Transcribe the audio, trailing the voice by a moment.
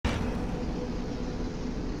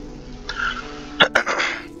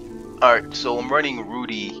Alright, so I'm running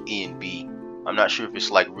Rudy E and B. I'm not sure if it's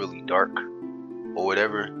like really dark or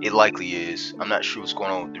whatever. It likely is. I'm not sure what's going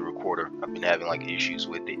on with the recorder. I've been having like issues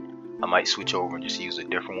with it. I might switch over and just use a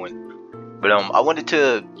different one. But I wanted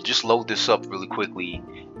to just load this up really quickly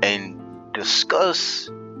and discuss.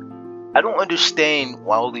 I don't understand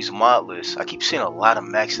why all these mod lists. I keep seeing a lot of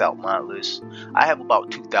maxed out mod lists. I have about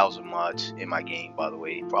 2,000 mods in my game, by the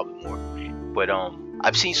way, probably more. But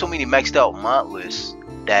I've seen so many maxed out mod lists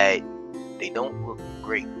that they don't look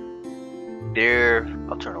great.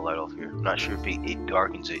 I'll turn the light off here. I'm not sure if it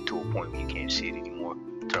darkens it to a point where you can't see it anymore.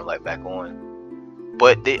 Turn the light back on.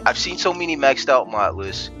 But I've seen so many maxed out mod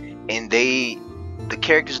lists, and the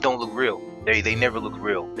characters don't look real. They never look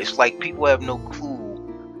real. It's like people have no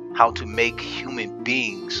clue how to make human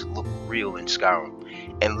beings look real in Skyrim.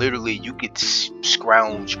 And literally, you could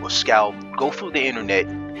scrounge or scout, go through the internet,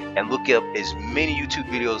 and look up as many YouTube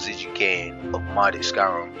videos as you can of modded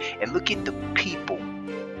Skyrim, and look at the people.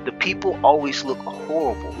 The people always look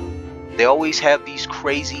horrible. They always have these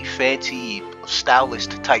crazy, fancy,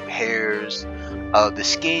 stylist type hairs. The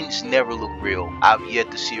skins never look real. I've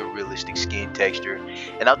yet to see a realistic skin texture.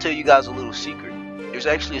 And I'll tell you guys a little secret. There's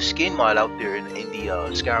actually a skin mod out there in the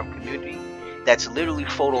Skyrim community that's literally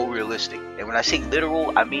photorealistic. And when I say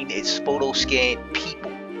literal, I mean it's photo scanned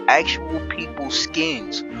people. Actual people's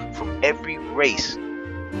skins from every race,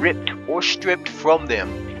 ripped or stripped from them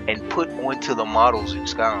and put onto the models in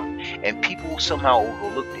Skyrim, and people somehow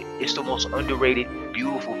overlooked it. It's the most underrated,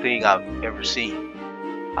 beautiful thing I've ever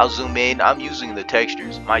seen. I'll zoom in. I'm using the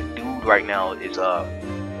textures. My dude right now is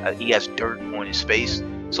he has dirt on his face,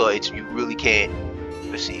 so you really can't.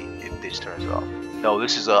 Let's see if this turns off. No,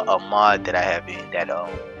 this is a mod that I have in that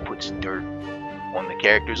puts dirt on the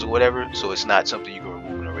characters or whatever, so it's not something you can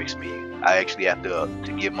remove in a race menu. I actually have to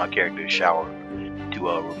give my character a shower to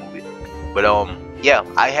remove it. But yeah,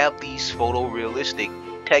 I have these photorealistic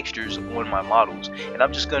textures on my models, and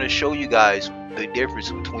I'm just gonna show you guys the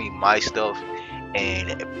difference between my stuff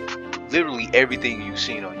and literally everything you've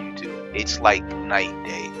seen on YouTube. It's like night and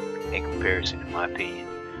day in comparison, in my opinion.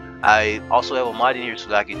 I also have a mod in here so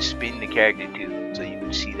that I can spin the character too, so you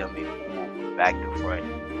can see them in full back to front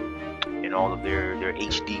and all of their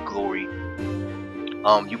HD glory.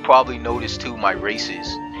 You probably noticed too my races.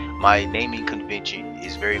 My naming convention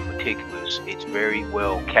is very meticulous. It's very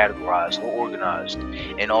well categorized or organized,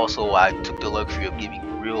 and also I took the luxury of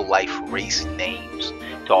giving real life race names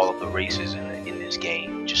to all of the races in this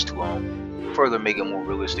game, just to further make it more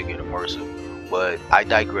realistic and immersive. But I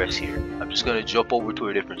digress here. I'm just gonna jump over to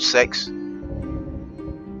a different sex.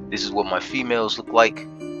 This is what my females look like.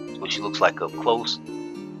 This is what she looks like up close.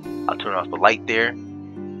 I'll turn off the light there.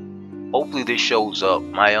 Hopefully this shows up.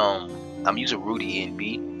 I'm using Rudy E and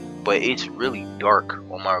B, but it's really dark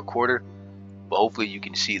on my recorder. But hopefully you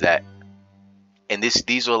can see that. And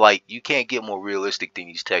these are like, you can't get more realistic than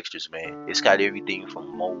these textures, man. It's got everything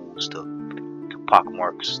from moles to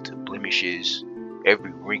pockmarks to blemishes,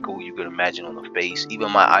 every wrinkle you could imagine on the face.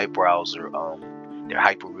 Even my eyebrows are they're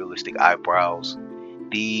hyper realistic eyebrows.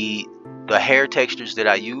 The hair textures that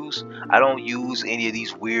I use, I don't use any of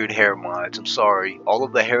these weird hair mods. I'm sorry. All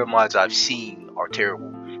of the hair mods I've seen are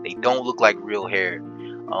terrible. They don't look like real hair.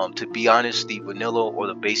 To be honest, the vanilla or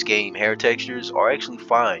the base game hair textures are actually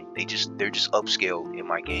fine. They're just upscaled in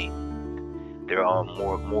my game. They're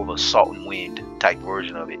more of a salt and wind type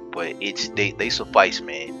version of it, but they suffice,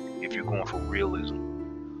 man, if you're going for realism.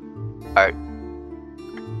 Alright,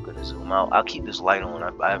 I'm gonna zoom out. I'll keep this light on.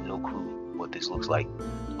 I have no clue what this looks like.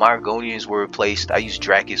 My Argonians were replaced. I use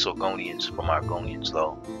Dracus Argonians for my Argonians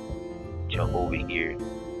though. Jump over here.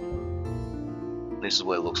 This is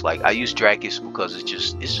what it looks like. I use Dracus because it's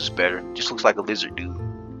just better. It just looks like a lizard dude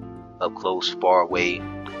up close, far away.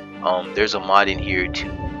 There's a mod in here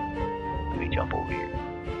too. Let me jump over here.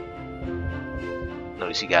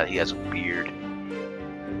 Notice he has a beard.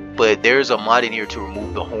 But there's a mod in here to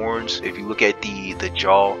remove the horns. If you look at the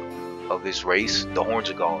jaw of this race, the horns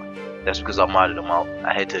are gone. That's because I modded them out.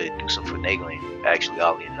 I had to do some finagling, actually,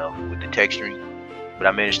 oddly enough, with the texturing. But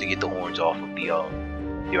I managed to get the horns off of the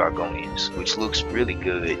Argonians, which looks really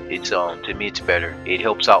good. It's to me it's better. It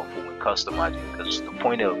helps out for when customizing, because the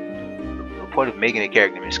point of making a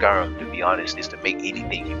character in Skyrim, to be honest, is to make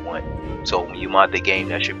anything you want. So when you mod the game,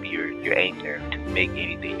 that should be your aim there, to make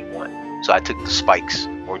anything you want. So I took the spikes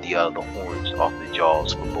or the horns off the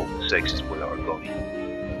jaws for both the sexes with Argonian.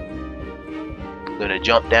 I'm gonna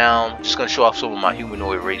jump down. I'm just gonna show off some of my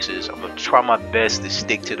humanoid races. I'm gonna try my best to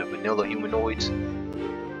stick to the vanilla humanoids.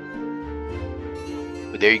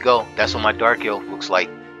 But there you go. That's what my dark elf looks like.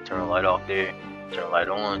 Turn the light off there. Turn the light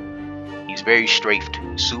on. He's very strafed,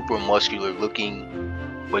 super muscular looking.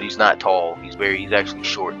 but he's not tall. He's actually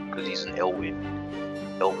short because he's an elven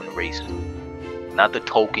race, not the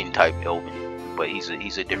token type elven, but he's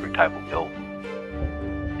a different type of elven.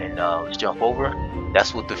 And let's jump over.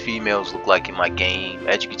 That's what the females look like in my game.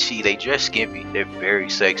 As you can see, they dress skimpy. They're very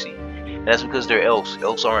sexy. And that's because they're elves.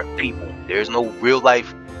 Elves aren't people. There's no real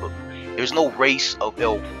life. There's no race of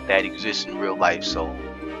elf that exists in real life. So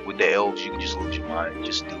with the elves, you can just lose your mind.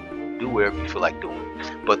 Just do whatever you feel like doing.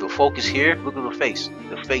 But the focus here, look at the face.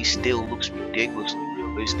 The face still looks ridiculously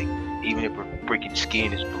realistic, even if her freaking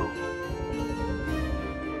skin is blue.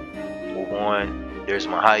 Move on. There's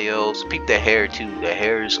my high elves. Peep the hair too. The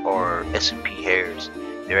hairs are S&P hairs.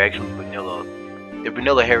 They're actually vanilla. They're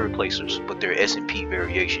vanilla hair replacers, but they're S&P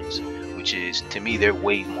variations, which is, to me, they're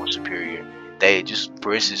way more superior. They just,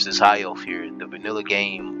 for instance, this high elf here, the vanilla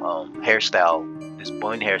game hairstyle, this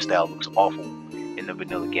bun hairstyle looks awful in the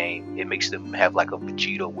vanilla game. It makes them have like a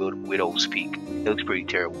Vegeta widow's peak. It looks pretty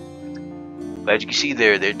terrible. But as you can see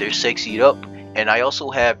there, they're sexied up, and I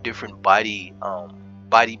also have different body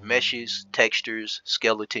meshes, textures,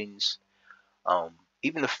 skeletons.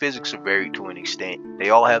 Even the physics are varied to an extent.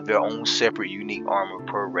 They all have their own separate unique armor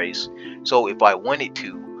per race. So if I wanted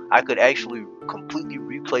to, I could actually completely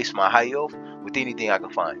replace my high elf with anything I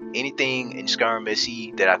could find. Anything in Skyrim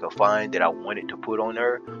SE that I could find that I wanted to put on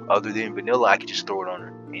her, other than vanilla, I could just throw it on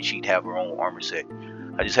her and she'd have her own armor set.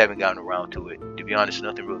 I just haven't gotten around to it. To be honest,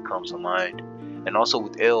 nothing really comes to mind. And also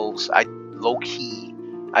with elves, I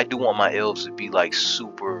do want my elves to be like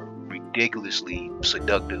super ridiculously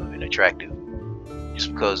seductive and attractive.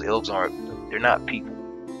 Just because elves they're not people.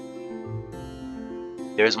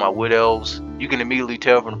 There's my wood elves. You can immediately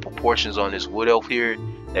tell from the proportions on this wood elf here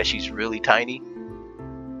that she's really tiny.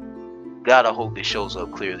 God, I hope this shows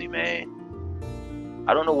up clearly, man.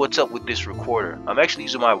 I don't know what's up with this recorder. I'm actually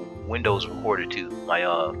using my Windows recorder too. My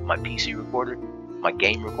PC recorder, my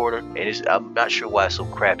game recorder, and I'm not sure why it's so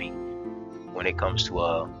crappy when it comes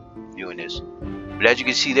to viewing this. But as you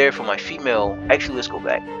can see there for my female, actually let's go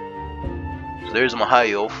back. So there's my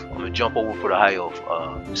high elf. I'm gonna jump over for the high elf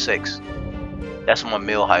 6. That's what my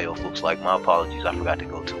male high elf looks like. My apologies, I forgot to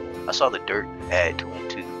go to him. I saw the dirt add to him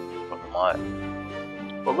too from the mod.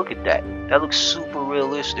 But look at that. That looks super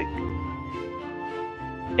realistic.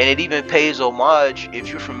 And it even pays homage, if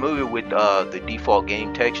you're familiar with the default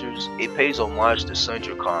game textures, it pays homage to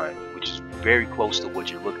Sundracon, which is very close to what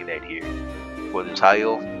you're looking at here for this high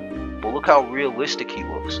elf. But look how realistic he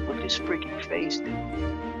looks. Look at his freaking face, dude.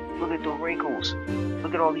 Look at the wrinkles.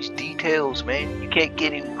 Look at all these details, man. You can't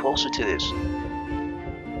get any closer to this.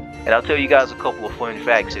 And I'll tell you guys a couple of fun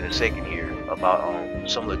facts in a second here about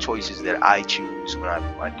some of the choices that I choose when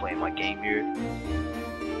I'm playing my game here.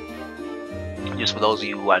 Just for those of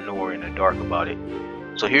you who I know are in the dark about it.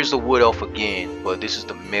 So here's the wood elf again, but this is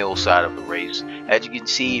the male side of the race. As you can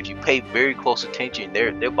see, if you pay very close attention,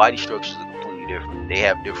 their body structures are completely different. They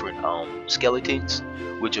have different skeletons,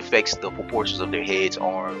 which affects the proportions of their heads,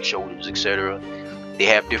 arms, shoulders, etc. They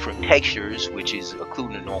have different textures, which is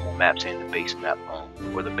including the normal maps and the base map,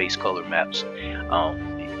 or the base color maps.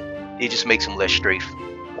 It just makes them less strafe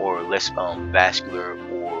or less vascular,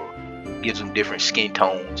 or gives them different skin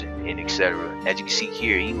tones and etc. As you can see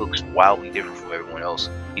here, he looks wildly different from everyone else.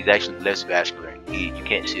 He's actually less vascular. You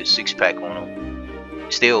can't see a six-pack on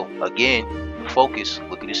him. Still, again, focus.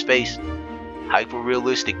 Look at his face. Hyper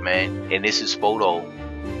realistic, man. And this is photo.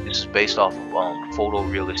 This is based off of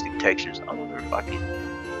photorealistic textures. I wonder if I can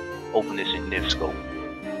open this in NIF scope.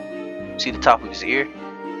 See the top of his ear?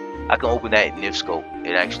 I can open that in NIF scope and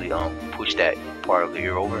actually push that part of the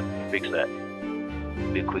ear over and fix that.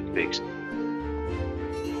 Be a quick fix.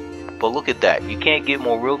 But look at that. You can't get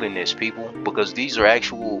more real than this, people, because these are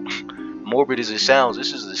actual, morbid as it sounds,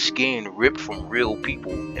 this is the skin ripped from real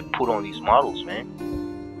people and put on these models,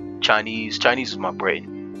 man. Chinese is my bread.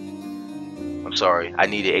 I'm sorry, I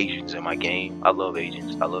needed Asians in my game. I love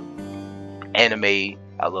Asians. I love anime.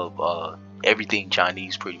 I love everything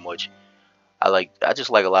Chinese, pretty much. I just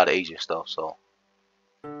like a lot of Asian stuff. So,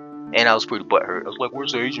 and I was pretty butthurt. I was like,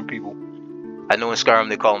 "Where's the Asian people?" I know in Skyrim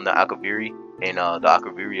they call them the Akaviri, and the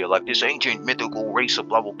Akaviri are like this ancient mythical race of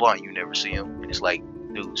blah blah blah. And you never see them, and it's like,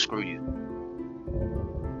 dude, screw you.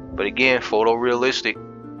 But again, photorealistic,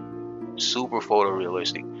 super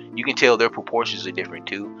photorealistic. You can tell their proportions are different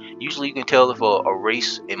too. Usually you can tell if a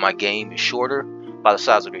race in my game is shorter by the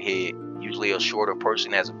size of their head. Usually a shorter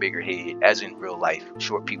person has a bigger head, as in real life.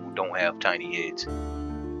 Short people don't have tiny heads.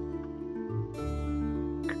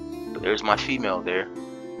 But there's my female there.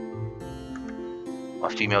 My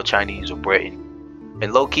female Chinese or Breton.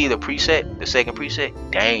 And low key, the preset, the second preset,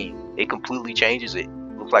 dang, it completely changes it.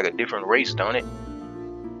 Looks like a different race, don't it?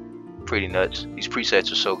 Pretty nuts. These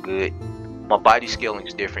presets are so good. My body scaling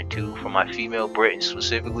is different too. For my female Britons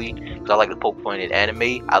specifically, because I like to poke fun at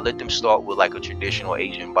anime, I let them start with like a traditional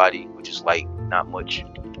Asian body, which is like not much.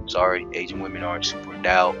 Sorry, Asian women aren't super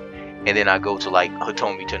endowed. And then I go to like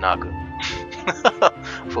Hitomi Tanaka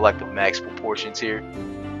for like the max proportions here.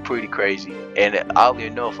 Pretty crazy. And oddly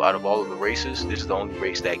enough, out of all of the races, this is the only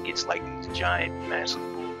race that gets like these giant, massive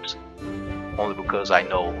boobs. Only because I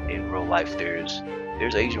know in real life there's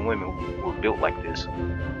Asian women who are built like this.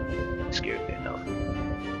 Scared me enough.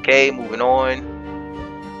 Okay, moving on.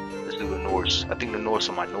 Let's do the Norse. I think the Norse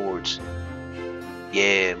are my Nords.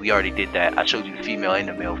 Yeah, we already did that. I showed you the female and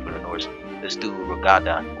the male for the Norse. Let's do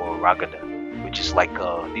Ragada or Ragada, which is like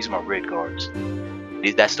these are my red guards.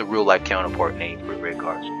 That's the real life counterpart name for red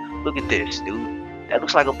guards. Look at this, dude. That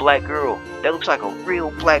looks like a black girl. That looks like a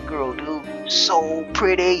real black girl, dude. So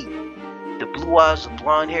pretty. The blue eyes, the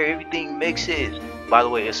blonde hair, everything mixes. By the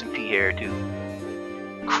way, S&P hair too.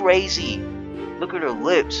 Crazy. Look at her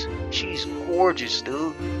lips. She's gorgeous,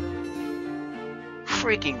 dude.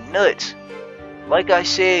 Freaking nuts. Like I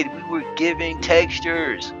said, we were giving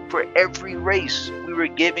textures for every race. We were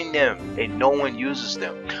giving them, and no one uses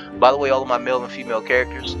them. By the way, all of my male and female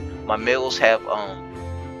characters, my males have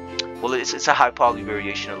well, it's a high poly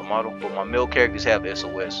variation of the model, but my male characters have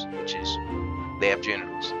SOS, which is they have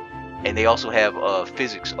genitals, and they also have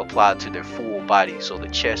physics applied to their full body. So the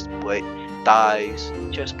chest, butt, thighs,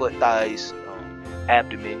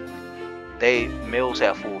 abdomen. Males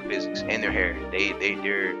have full physics, and their hair. They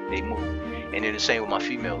move. And then the same with my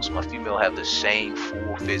females. My female have the same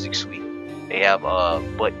full physics suite. They have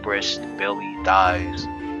butt, breast, belly, thighs,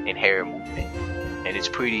 and hair movement. And it's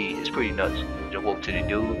pretty nuts. Jump over to the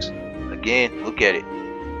dudes. Again, look at it.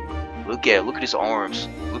 Look at his arms.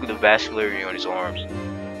 Look at the vascularity on his arms.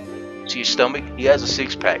 See his stomach? He has a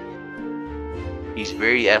six-pack. He's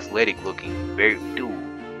very athletic looking. Dude.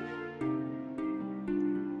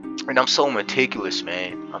 And I'm so meticulous,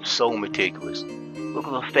 man. I'm so meticulous. Look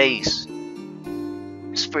at the face.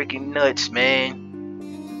 It's freaking nuts, man.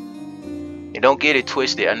 And don't get it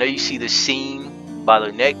twisted. I know you see the seam by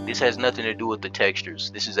the neck. This has nothing to do with the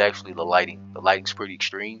textures. This is actually the lighting. The lighting's pretty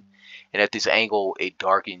extreme. And at this angle, it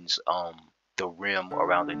darkens the rim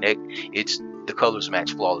around the neck. The colors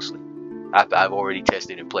match flawlessly. I've already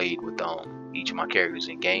tested and played with each of my characters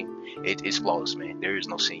in game. It's flawless, man. There is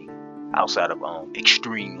no seam outside of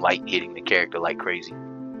extreme light hitting the character like crazy.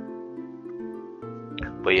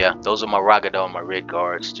 But yeah, those are my Ragada and my red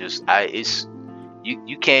guards.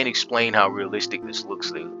 You can't explain how realistic this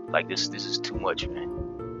looks, dude. Like this is too much, man.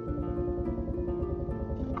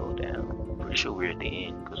 Go down. Pretty sure we're at the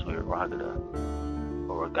end because we're at Ragada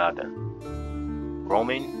or Ragada.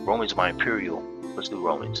 Romans are my Imperial. Let's do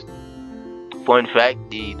Romans. Fun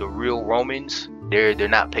fact: the real Romans, they're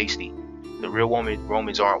not pasty. The real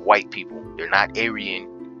Romans aren't white people. They're not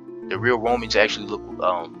Aryan. The real Romans actually look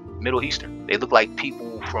Middle Eastern. They look like people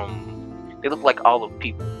they look like olive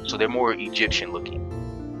people, so they're more Egyptian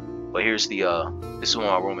looking. But here's this is what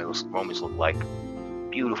my Romans look like.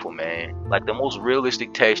 Beautiful, man. Like the most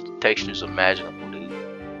realistic textures imaginable, dude.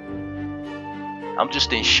 I'm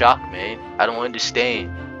just in shock, man. I don't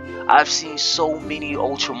understand. I've seen so many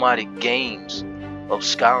ultramatic games of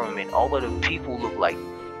Skyrim, and all of the people look like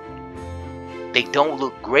they don't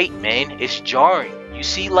look great, man. It's jarring. You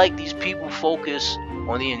see, like these people focus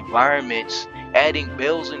on the environments, adding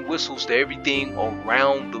bells and whistles to everything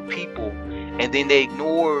around the people, and then they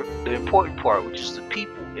ignore the important part, which is the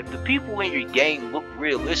people. If the people in your game look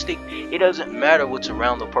realistic, it doesn't matter what's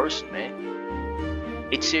around the person, man.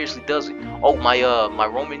 It seriously doesn't. Oh, my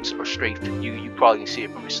Romans are straight. You probably can see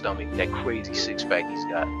it from his stomach, that crazy six-pack he's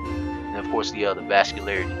got, and of course the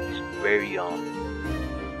vascularity. He's very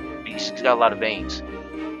he's got a lot of veins,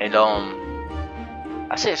 and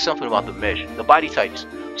I said something about the mesh, the body types.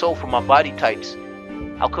 So for my body types,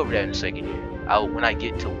 I'll cover that in a second here. When I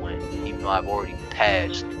get to one, even though I've already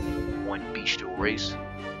passed one bestial race.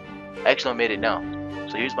 Actually, I made it now.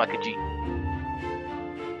 So here's my Khajiit.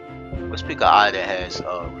 Let's pick an eye that has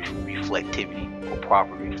reflectivity or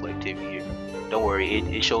proper reflectivity here. Don't worry,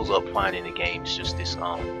 it shows up fine in the game. It's just this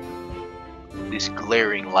this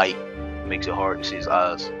glaring light makes it hard to see his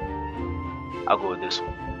eyes. I'll go with this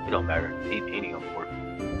one. It don't matter. Any of them work.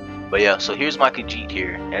 But yeah, so here's my Khajiit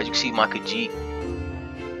here. As you can see, my Khajiit,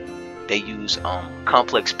 they use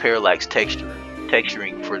complex parallax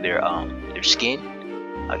texturing for their skin.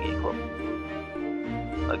 I'll get close.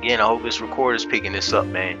 Again, I hope this recorder's picking this up,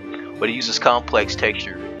 man. But it uses complex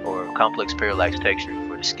texture or complex parallax texturing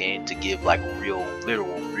for the skin to give like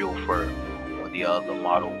literal real fur on the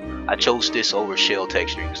model. I chose this over shell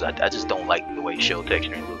texturing because I just don't like the way shell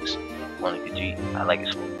texturing looks on the Khajiit. I like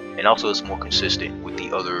it smooth, and also it's more consistent with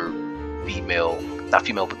the other not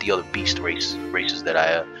female, but the other beast races that I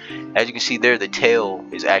have. As you can see there, the tail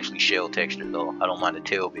is actually shell textured though. I don't mind the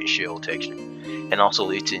tail being shell textured, and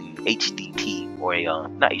also it's in HDT or a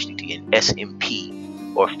not HDT, an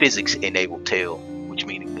SMP or physics enabled tail, which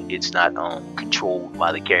means it's not controlled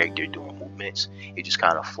by the character doing movements. It just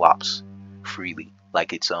kind of flops freely,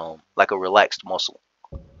 like it's like a relaxed muscle.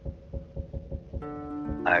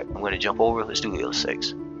 Alright, I'm gonna jump over. Let's do the other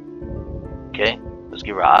sex. Okay, let's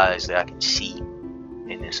give her eyes that I can see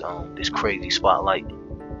in this this crazy spotlight.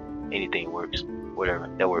 Anything works, whatever,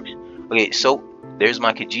 that works. Okay, so there's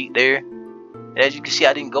my Khajiit there. And as you can see,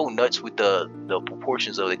 I didn't go nuts with the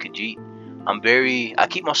proportions of the Khajiit. I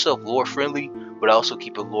keep myself lore friendly, but I also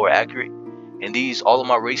keep it lore accurate. And all of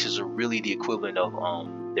my races are really the equivalent of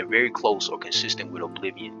they're very close or consistent with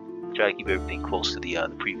Oblivion. I try to keep everything close to the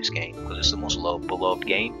previous game because it's the most beloved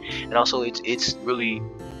game, and also it's the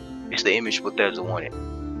image Bethesda wanted.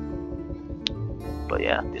 But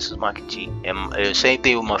yeah, this is my Khajiit, and same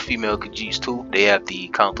thing with my female Khajiits too. They have the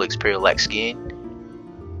complex parallax skin,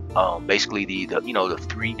 basically the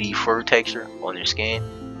 3D fur texture on their skin,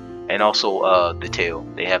 and also the tail.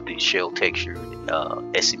 They have the shell texture,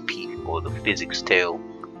 SMP or the physics tail.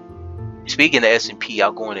 Speaking of SMP,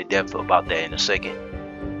 I'll go into depth about that in a second.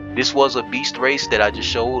 This was a beast race that I just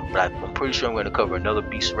showed, but I'm pretty sure I'm going to cover another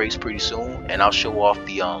beast race pretty soon, and I'll show off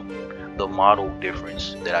the model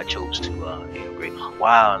difference that I chose to integrate.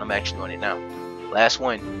 Wow, and I'm actually on it now. Last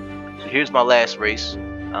one. So here's my last race,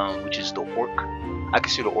 which is the orc. I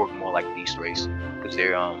consider orc more like beast race because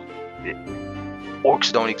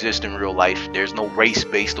orcs don't exist in real life. There's no race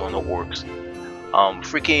based on the orcs.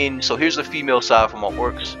 So here's the female side for my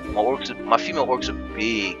orcs. My female orcs are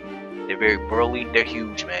big. They're very burly. They're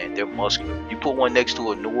huge, man. They're muscular. You put one next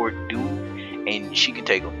to a Nord dude, and she can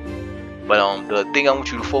take them. But the thing I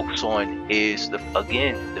want you to focus on is the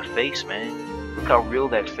face, man. Look how real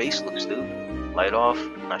that face looks, dude. Light off.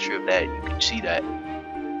 I'm not sure if you can see that,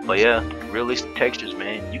 but yeah, realistic textures,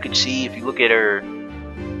 man. You can see if you look at her.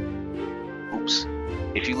 Oops.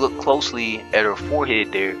 If you look closely at her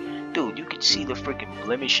forehead there, dude, you can see the freaking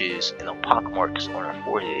blemishes and the pock marks on her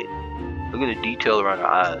forehead. Look at the detail around her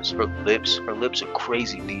eyes. Her lips are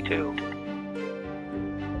crazy detailed.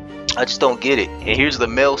 I just don't get it. And here's the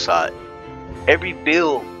male side. Every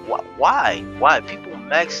build, why people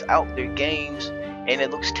max out their games and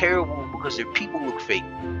it looks terrible because their people look fake.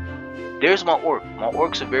 There's my orc. My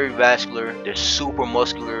orcs are very vascular. They're super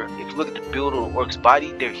muscular. If you look at the build of the orc's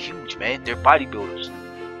body, they're huge, man. They're bodybuilders.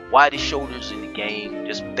 Widest shoulders in the game,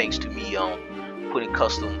 just thanks to me putting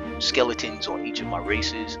custom skeletons on each of my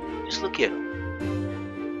races. Just look at them.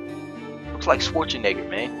 Looks like Schwarzenegger,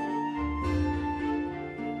 man.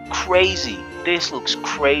 Crazy. This looks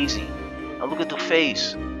crazy. Now look at the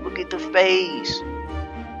face. Look at the face.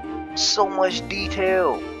 So much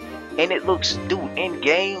detail. And it looks, dude, in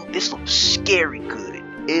game, this looks scary good.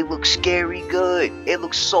 It looks scary good. It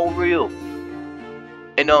looks so real.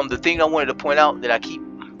 And the thing I wanted to point out that I keep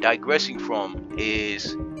digressing from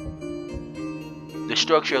is the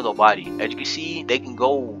structure of the body. As you can see, they can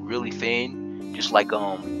go really thin, just like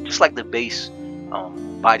the base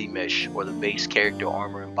body mesh or the base character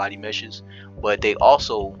armor and body meshes, but they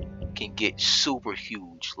also can get super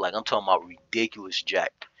huge. Like I'm talking about ridiculous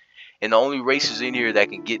jacked. And the only races in here that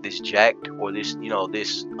can get this jacked or this,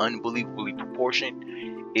 this unbelievably proportioned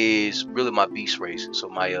is really my beast race. So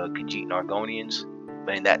my Khajiit and Argonians.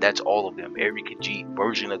 And that's all of them. Every Khajiit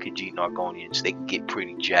version of Khajiit and Argonians, they can get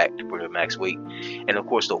pretty jacked for their max weight. And of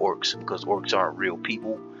course the orcs, because orcs aren't real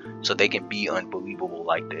people, so they can be unbelievable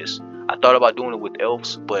like this. I thought about doing it with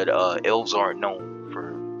elves, but elves aren't known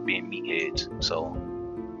for being meatheads, so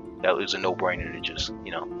that was a no-brainer to just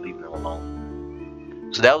leave them alone.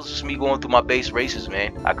 So that was just me going through my base races,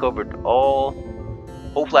 man. I covered all.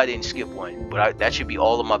 Hopefully I didn't skip one, but that should be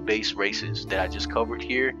all of my base races that I just covered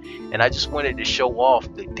here. And I just wanted to show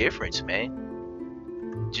off the difference,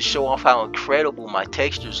 man. Just show off how incredible my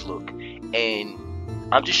textures look. And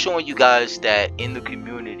I'm just showing you guys that in the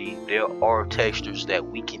community, there are textures that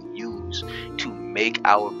we can use to make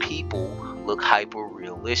our people look hyper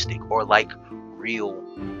realistic or like real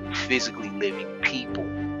physically living people.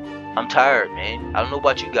 I'm tired, man. I don't know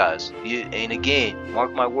about you guys. And again,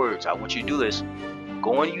 mark my words, I want you to do this.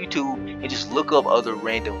 Go on YouTube and just look up other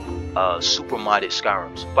random super modded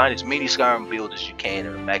Skyrims. Find as many Skyrim builds as you can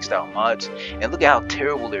or maxed out mods, and look at how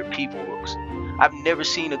terrible their people looks. I've never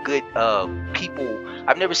seen a good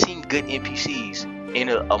I've never seen good NPCs in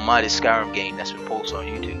a modded Skyrim game that's been posted on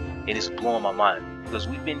YouTube. and it's blowing my mind because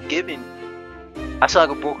we've been given. I sound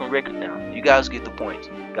like a broken record now. You guys get the point.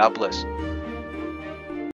 God bless.